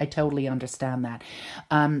you. I totally understand that.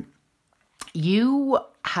 You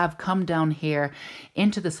have come down here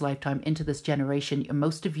into this lifetime, into this generation.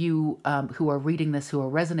 Most of you who are reading this, who are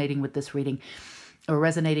resonating with this reading, or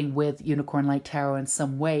resonating with Unicorn Light Tarot in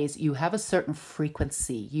some ways, you have a certain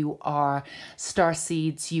frequency. You are star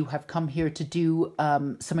seeds. You have come here to do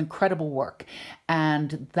some incredible work.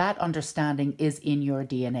 And that understanding is in your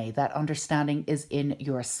DNA. That understanding is in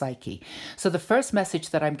your psyche. So the first message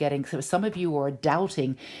that I'm getting, so some of you are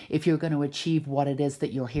doubting if you're going to achieve what it is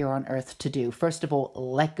that you're here on earth to do. First of all,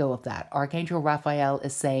 let go of that. Archangel Raphael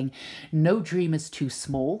is saying no dream is too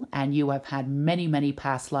small, and you have had many, many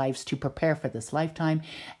past lives to prepare for this lifetime.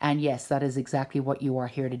 And yes, that is exactly what you are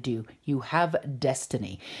here to do. You have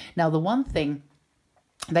destiny. Now, the one thing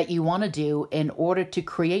that you want to do in order to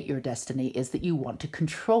create your destiny is that you want to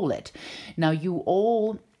control it. Now,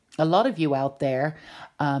 a lot of you out there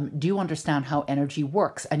do understand how energy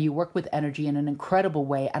works, and you work with energy in an incredible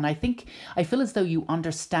way. And I feel as though you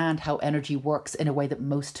understand how energy works in a way that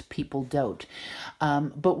most people don't.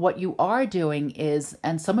 But what you are doing is,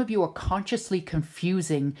 and some of you are consciously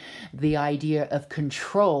confusing the idea of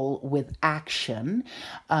control with action,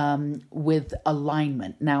 with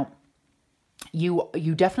alignment. Now,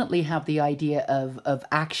 you definitely have the idea of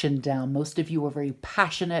action down. Most of you are very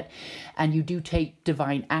passionate and you do take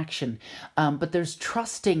divine action, but there's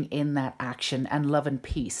trusting in that action and love and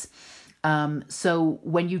peace. So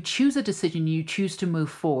when you choose a decision, you choose to move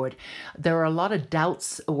forward, there are a lot of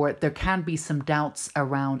doubts, or there can be some doubts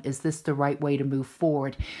around, is this the right way to move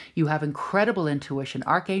forward? You have incredible intuition.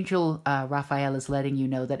 Archangel Raphael is letting you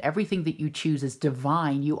know that everything that you choose is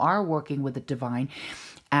divine. You are working with the divine.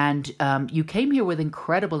 And you came here with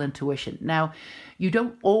incredible intuition. Now, you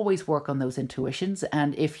don't always work on those intuitions.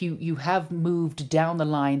 And if you have moved down the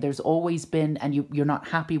line, there's always been, and you're not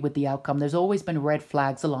happy with the outcome, there's always been red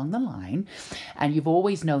flags along the line. And you've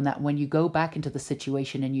always known that when you go back into the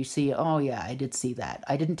situation and you see, oh yeah, I did see that.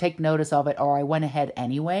 I didn't take notice of it, or I went ahead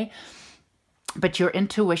anyway. But your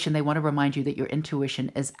intuition, they want to remind you that your intuition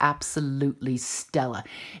is absolutely stellar.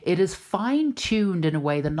 It is fine-tuned in a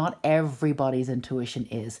way that not everybody's intuition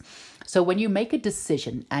is. So when you make a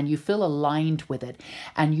decision and you feel aligned with it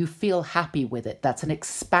and you feel happy with it, that's an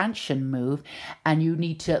expansion move, and you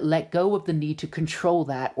need to let go of the need to control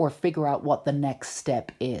that or figure out what the next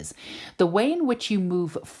step is. The way in which you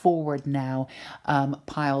move forward now,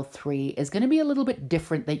 pile 3, is going to be a little bit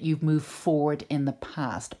different than you've moved forward in the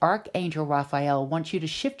past. Archangel Raphael wants you to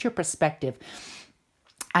shift your perspective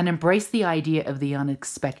and embrace the idea of the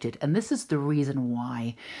unexpected. And this is the reason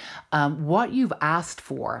why what you've asked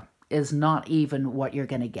for is not even what you're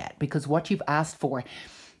going to get, because what you've asked for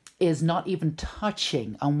is not even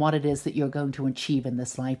touching on what it is that you're going to achieve in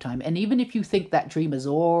this lifetime. And even if you think that dream is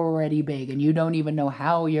already big and you don't even know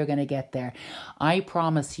how you're going to get there, I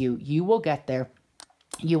promise you, you will get there.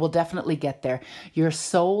 You will definitely get there. Your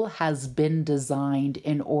soul has been designed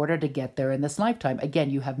in order to get there in this lifetime.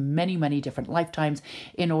 Again, you have many, many different lifetimes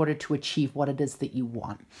in order to achieve what it is that you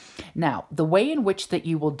want. Now, the way in which that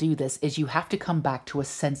you will do this is you have to come back to a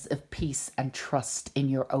sense of peace and trust in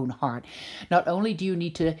your own heart. Not only do you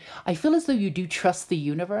need to, I feel as though you do trust the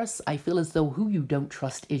universe. I feel as though who you don't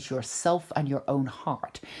trust is yourself and your own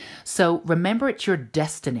heart. So remember, it's your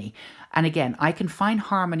destiny. And again, I can find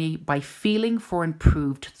harmony by feeling for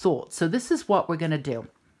improved thought. So this is what we're going to do.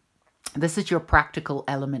 This is your practical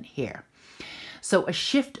element here. So a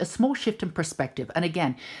small shift in perspective. And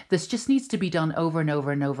again, this just needs to be done over and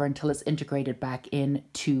over and over until it's integrated back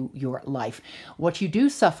into your life. What you do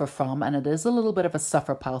suffer from, and it is a little bit of a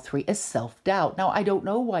suffer pile 3, is self-doubt. Now, I don't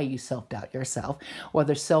know why you self-doubt yourself, or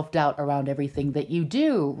there's self-doubt around everything that you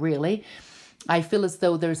do, really. I feel as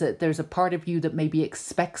though there's a part of you that maybe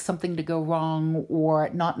expects something to go wrong, or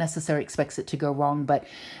not necessarily expects it to go wrong, but,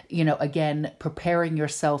 you know, again, preparing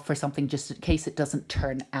yourself for something just in case it doesn't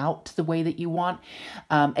turn out the way that you want.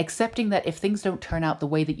 Accepting that if things don't turn out the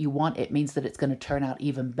way that you want, it means that it's going to turn out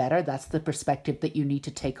even better. That's the perspective that you need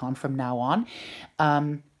to take on from now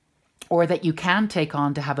on. Or that you can take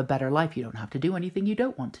on to have a better life. You don't have to do anything you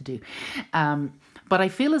don't want to do. But we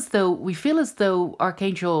feel as though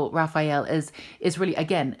Archangel Raphael is really,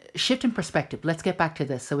 again, shift in perspective. Let's get back to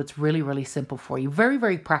this. So it's really, really simple for you. Very,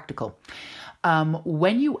 very practical.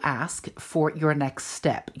 When you ask for your next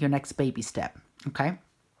step, your next baby step, okay?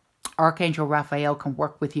 Archangel Raphael can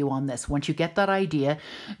work with you on this. Once you get that idea,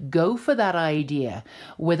 go for that idea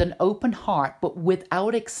with an open heart, but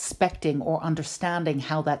without expecting or understanding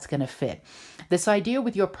how that's going to fit. This idea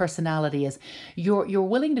with your personality is you're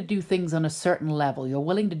willing to do things on a certain level. You're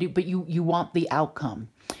willing to do, but you want the outcome.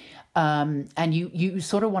 And you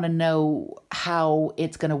sort of want to know how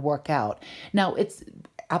it's going to work out. Now, it's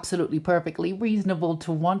absolutely perfectly reasonable to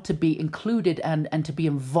want to be included and to be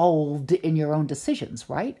involved in your own decisions,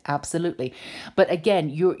 right? Absolutely. But again,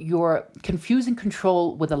 you're confusing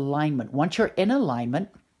control with alignment. Once you're in alignment,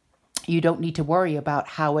 you don't need to worry about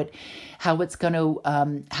how it's going to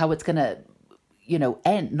how it's going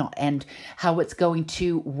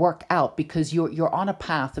to work out, because you're on a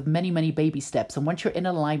path of many, many baby steps. And once you're in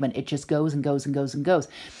alignment, it just goes and goes and goes and goes.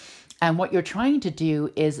 And what you're trying to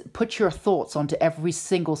do is put your thoughts onto every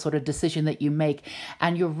single sort of decision that you make.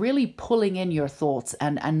 And you're really pulling in your thoughts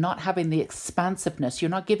and not having the expansiveness. You're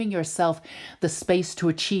not giving yourself the space to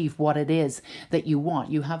achieve what it is that you want.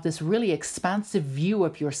 You have this really expansive view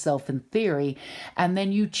of yourself in theory. And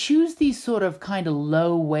then you choose these sort of kind of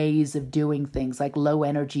low ways of doing things, like low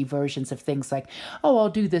energy versions of things like, oh, I'll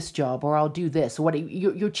do this job, or I'll do this.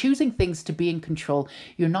 You're choosing things to be in control.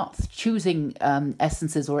 You're not choosing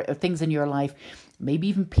essences or things in your life, maybe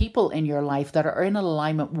even people in your life that are in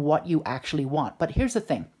alignment with what you actually want. But here's the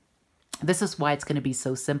thing. This is why it's going to be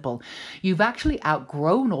so simple. You've actually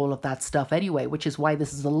outgrown all of that stuff anyway, which is why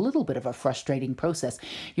this is a little bit of a frustrating process.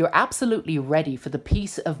 You're absolutely ready for the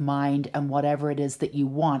peace of mind and whatever it is that you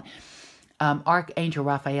want. Archangel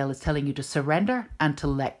Raphael is telling you to surrender and to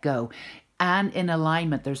let go. And in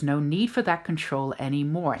alignment, there's no need for that control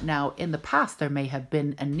anymore. Now, in the past, there may have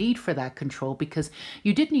been a need for that control because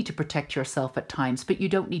you did need to protect yourself at times, but you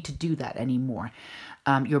don't need to do that anymore.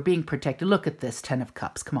 You're being protected. Look at this, 10 of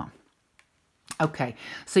Cups. Come on. Okay,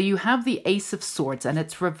 so you have the Ace of Swords and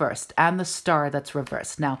it's reversed, and the Star that's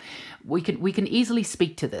reversed. Now, we can easily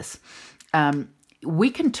speak to this. We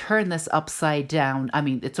can turn this upside down. I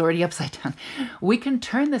mean, it's already upside down. We can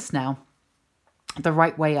turn this now the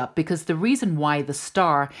right way up, because the reason why the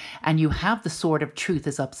Star and you have the Sword of Truth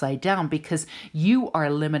is upside down, because you are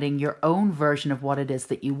limiting your own version of what it is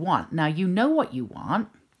that you want. Now, you know what you want.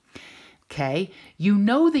 Okay, you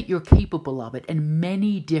know that you're capable of it in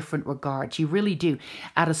many different regards. You really do.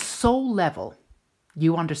 At a soul level,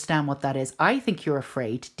 you understand what that is. I think you're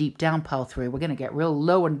afraid deep down, pile 3. We're going to get real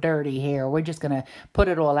low and dirty here. We're just going to put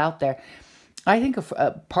it all out there. I think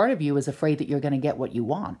a part of you is afraid that you're going to get what you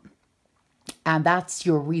want. And that's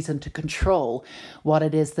your reason to control what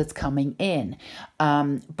it is that's coming in.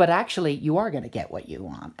 But actually, you are going to get what you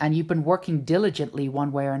want. And you've been working diligently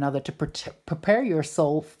one way or another to prepare your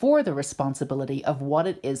soul for the responsibility of what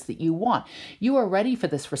it is that you want. You are ready for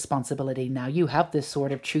this responsibility now. You have this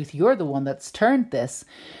Sword of Truth. You're the one that's turned this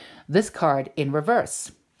card in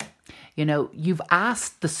reverse. You know, you've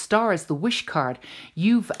asked the stars, the wish card.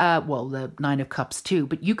 You've, well, the Nine of Cups too,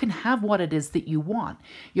 but you can have what it is that you want.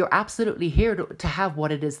 You're absolutely here to have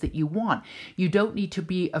what it is that you want. You don't need to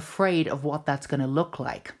be afraid of what that's going to look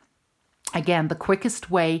like. Again, the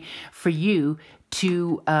quickest way for you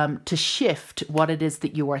to shift what it is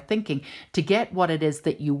that you are thinking, to get what it is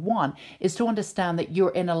that you want, is to understand that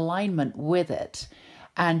you're in alignment with it,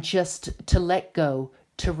 and just to let go,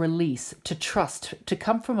 to release, to trust, to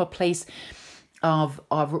come from a place of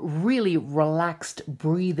really relaxed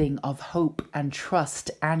breathing of hope and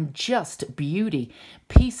trust and just beauty,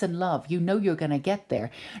 peace and love. You know you're going to get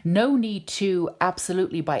there. No need to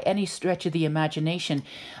absolutely, by any stretch of the imagination,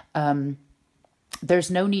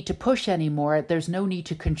 there's no need to push anymore. There's no need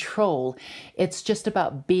to control. It's just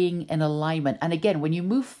about being in alignment. And again, when you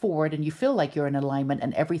move forward and you feel like you're in alignment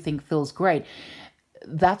and everything feels great,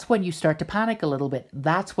 that's when you start to panic a little bit.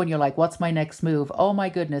 That's when you're like, what's my next move? Oh my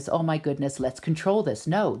goodness, let's control this.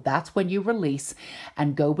 No, that's when you release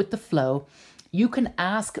and go with the flow. You can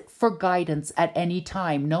ask for guidance at any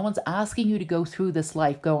time. No one's asking you to go through this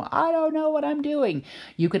life going, I don't know what I'm doing.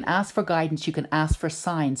 You can ask for guidance. You can ask for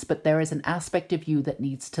signs, but there is an aspect of you that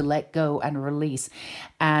needs to let go and release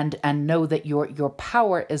and know that your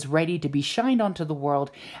power is ready to be shined onto the world,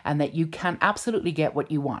 and that you can absolutely get what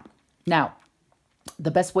you want. Now,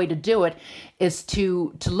 the best way to do it is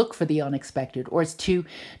to look for the unexpected, or is to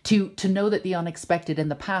know that the unexpected in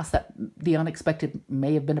the past, that the unexpected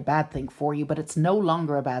may have been a bad thing for you, but it's no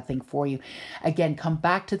longer a bad thing for you. Again, come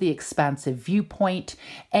back to the expansive viewpoint.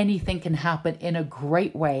 Anything can happen in a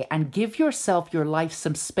great way, and give yourself, your life,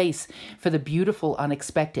 some space for the beautiful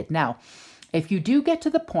unexpected. Now, if you do get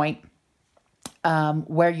to the point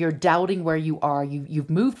where you're doubting where you are, you've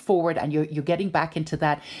moved forward and you're getting back into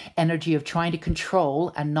that energy of trying to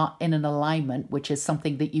control and not in an alignment, which is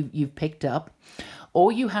something that you've picked up.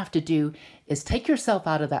 All you have to do is take yourself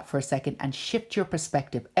out of that for a second and shift your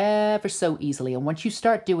perspective ever so easily. And once you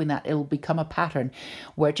start doing that, it'll become a pattern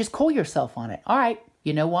where just call yourself on it. All right,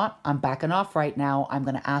 you know what? I'm backing off right now. I'm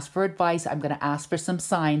going to ask for advice. I'm going to ask for some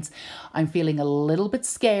signs. I'm feeling a little bit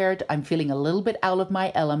scared. I'm feeling a little bit out of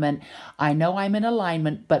my element. I know I'm in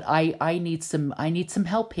alignment, but I need some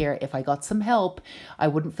help here. If I got some help, I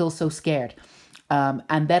wouldn't feel so scared.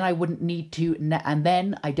 And then I wouldn't need to, and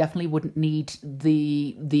then I definitely wouldn't need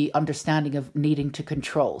the understanding of needing to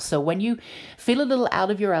control. So when you feel a little out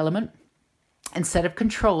of your element, instead of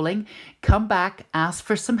controlling, come back, ask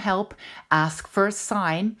for some help, ask for a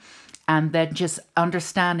sign, and then just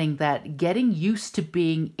understanding that getting used to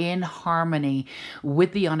being in harmony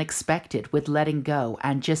with the unexpected, with letting go,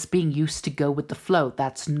 and just being used to go with the flow.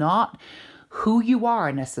 That's not who you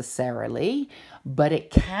are necessarily, but it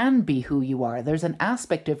can be who you are. There's an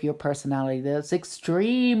aspect of your personality that's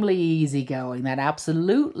extremely easygoing, that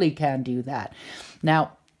absolutely can do that.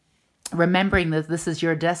 Now, remembering that this is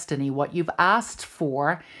your destiny, what you've asked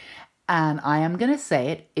for, and I am going to say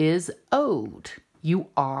it, is owed. You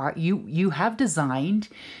have designed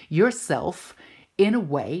yourself in a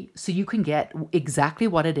way so you can get exactly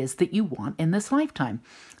what it is that you want in this lifetime.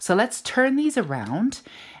 So let's turn these around.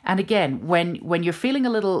 And again, when you're feeling a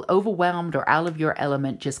little overwhelmed or out of your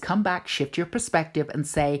element, just come back, shift your perspective and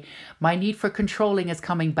say, my need for controlling is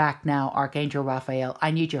coming back now, Archangel Raphael. I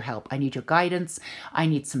need your help. I need your guidance. I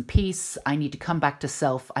need some peace. I need to come back to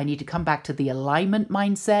self. I need to come back to the alignment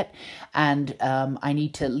mindset. And I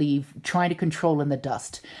need to leave trying to control in the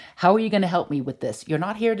dust. How are you going to help me with this? You're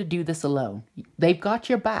not here to do this alone. They've got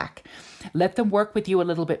your back. Let them work with you a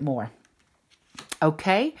little bit more.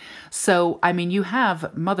 Okay, so, I mean, you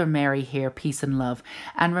have Mother Mary here, peace and love.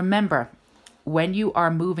 And remember, when you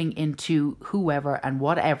are moving into whoever and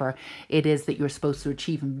whatever it is that you're supposed to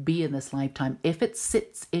achieve and be in this lifetime, if it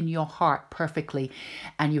sits in your heart perfectly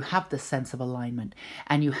and you have this sense of alignment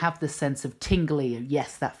and you have this sense of tingly,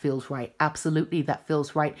 yes, that feels right. Absolutely, that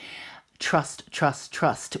feels right. Trust, trust,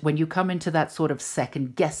 trust. When you come into that sort of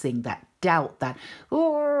second guessing, that doubt, that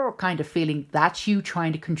kind of feeling, that's you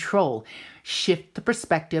trying to control. Shift the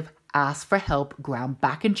perspective, ask for help, ground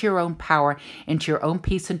back into your own power, into your own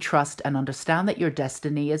peace and trust, and understand that your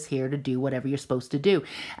destiny is here to do whatever you're supposed to do.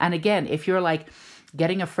 And again, if you're like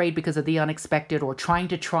getting afraid because of the unexpected, or trying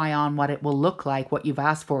to try on what it will look like, what you've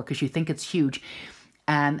asked for, because you think it's huge,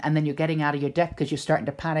 and then you're getting out of your depth because you're starting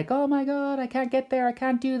to panic, oh my God, I can't get there, I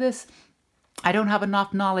can't do this, I don't have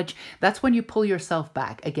enough knowledge. That's when you pull yourself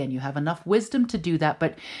back. Again, you have enough wisdom to do that,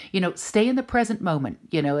 but, you know, stay in the present moment.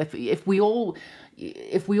 You know, if we all,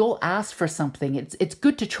 if we all ask for something, it's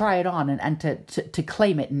good to try it on and to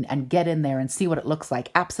claim it and get in there and see what it looks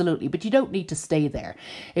like. Absolutely. But you don't need to stay there.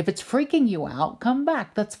 If it's freaking you out, come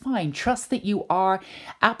back. That's fine. Trust that you are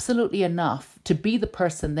absolutely enough to be the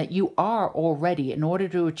person that you are already in order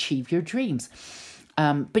to achieve your dreams.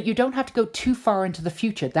 But you don't have to go too far into the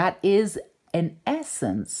future. That is, in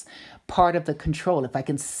essence, part of the control. If I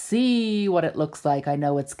can see what it looks like, I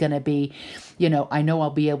know it's going to be, I know I'll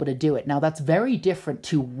be able to do it. Now, that's very different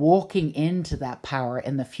to walking into that power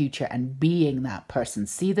in the future and being that person.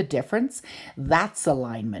 See the difference? That's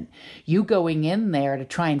alignment. You going in there to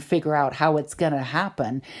try and figure out how it's going to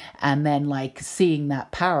happen, and then like seeing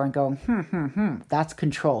that power and going, that's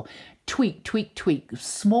control. Tweak, tweak, tweak,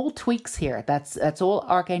 small tweaks here. That's all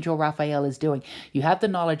Archangel Raphael is doing. You have the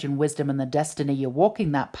knowledge and wisdom and the destiny. You're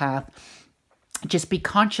walking that path. Just be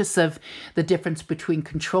conscious of the difference between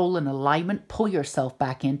control and alignment. Pull yourself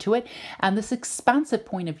back into it. And this expansive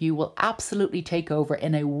point of view will absolutely take over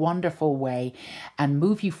in a wonderful way and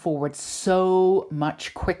move you forward so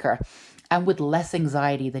much quicker and with less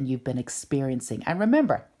anxiety than you've been experiencing. And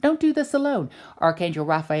remember, don't do this alone. Archangel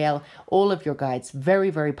Raphael, all of your guides, very,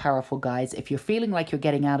 very powerful guides. If you're feeling like you're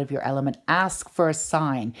getting out of your element, ask for a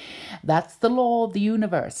sign. That's the law of the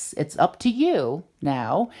universe. It's up to you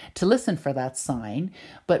now to listen for that sign.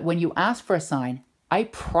 But when you ask for a sign, I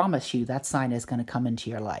promise you that sign is going to come into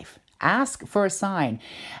your life. Ask for a sign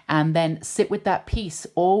and then sit with that peace,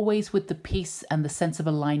 always with the peace and the sense of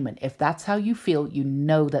alignment. If that's how you feel, you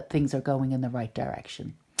know that things are going in the right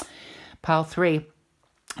direction. Pile 3.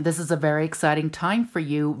 This is a very exciting time for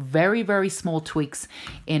you. Very, very small tweaks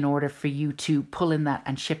in order for you to pull in that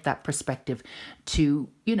and shift that perspective to,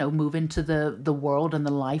 move into the world and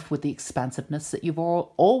the life with the expansiveness that you've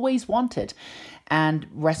always wanted. And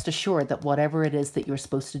rest assured that whatever it is that you're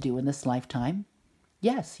supposed to do in this lifetime,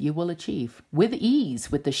 yes, you will achieve with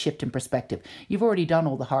ease with the shift in perspective. You've already done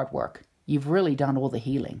all the hard work. You've really done all the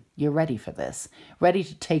healing. You're ready for this, ready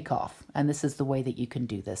to take off. And this is the way that you can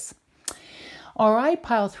do this. All right,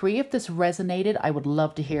 Pile 3, if this resonated, I would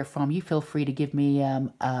love to hear from you. Feel free to give me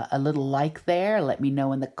a little like there. Let me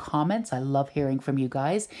know in the comments. I love hearing from you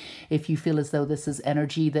guys. If you feel as though this is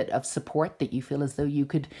energy of support, that you feel as though you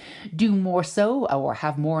could do more so or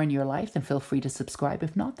have more in your life, then feel free to subscribe.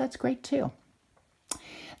 If not, that's great too.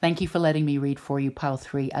 Thank you for letting me read for you, Pile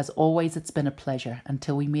 3. As always, it's been a pleasure.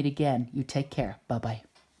 Until we meet again, you take care. Bye-bye.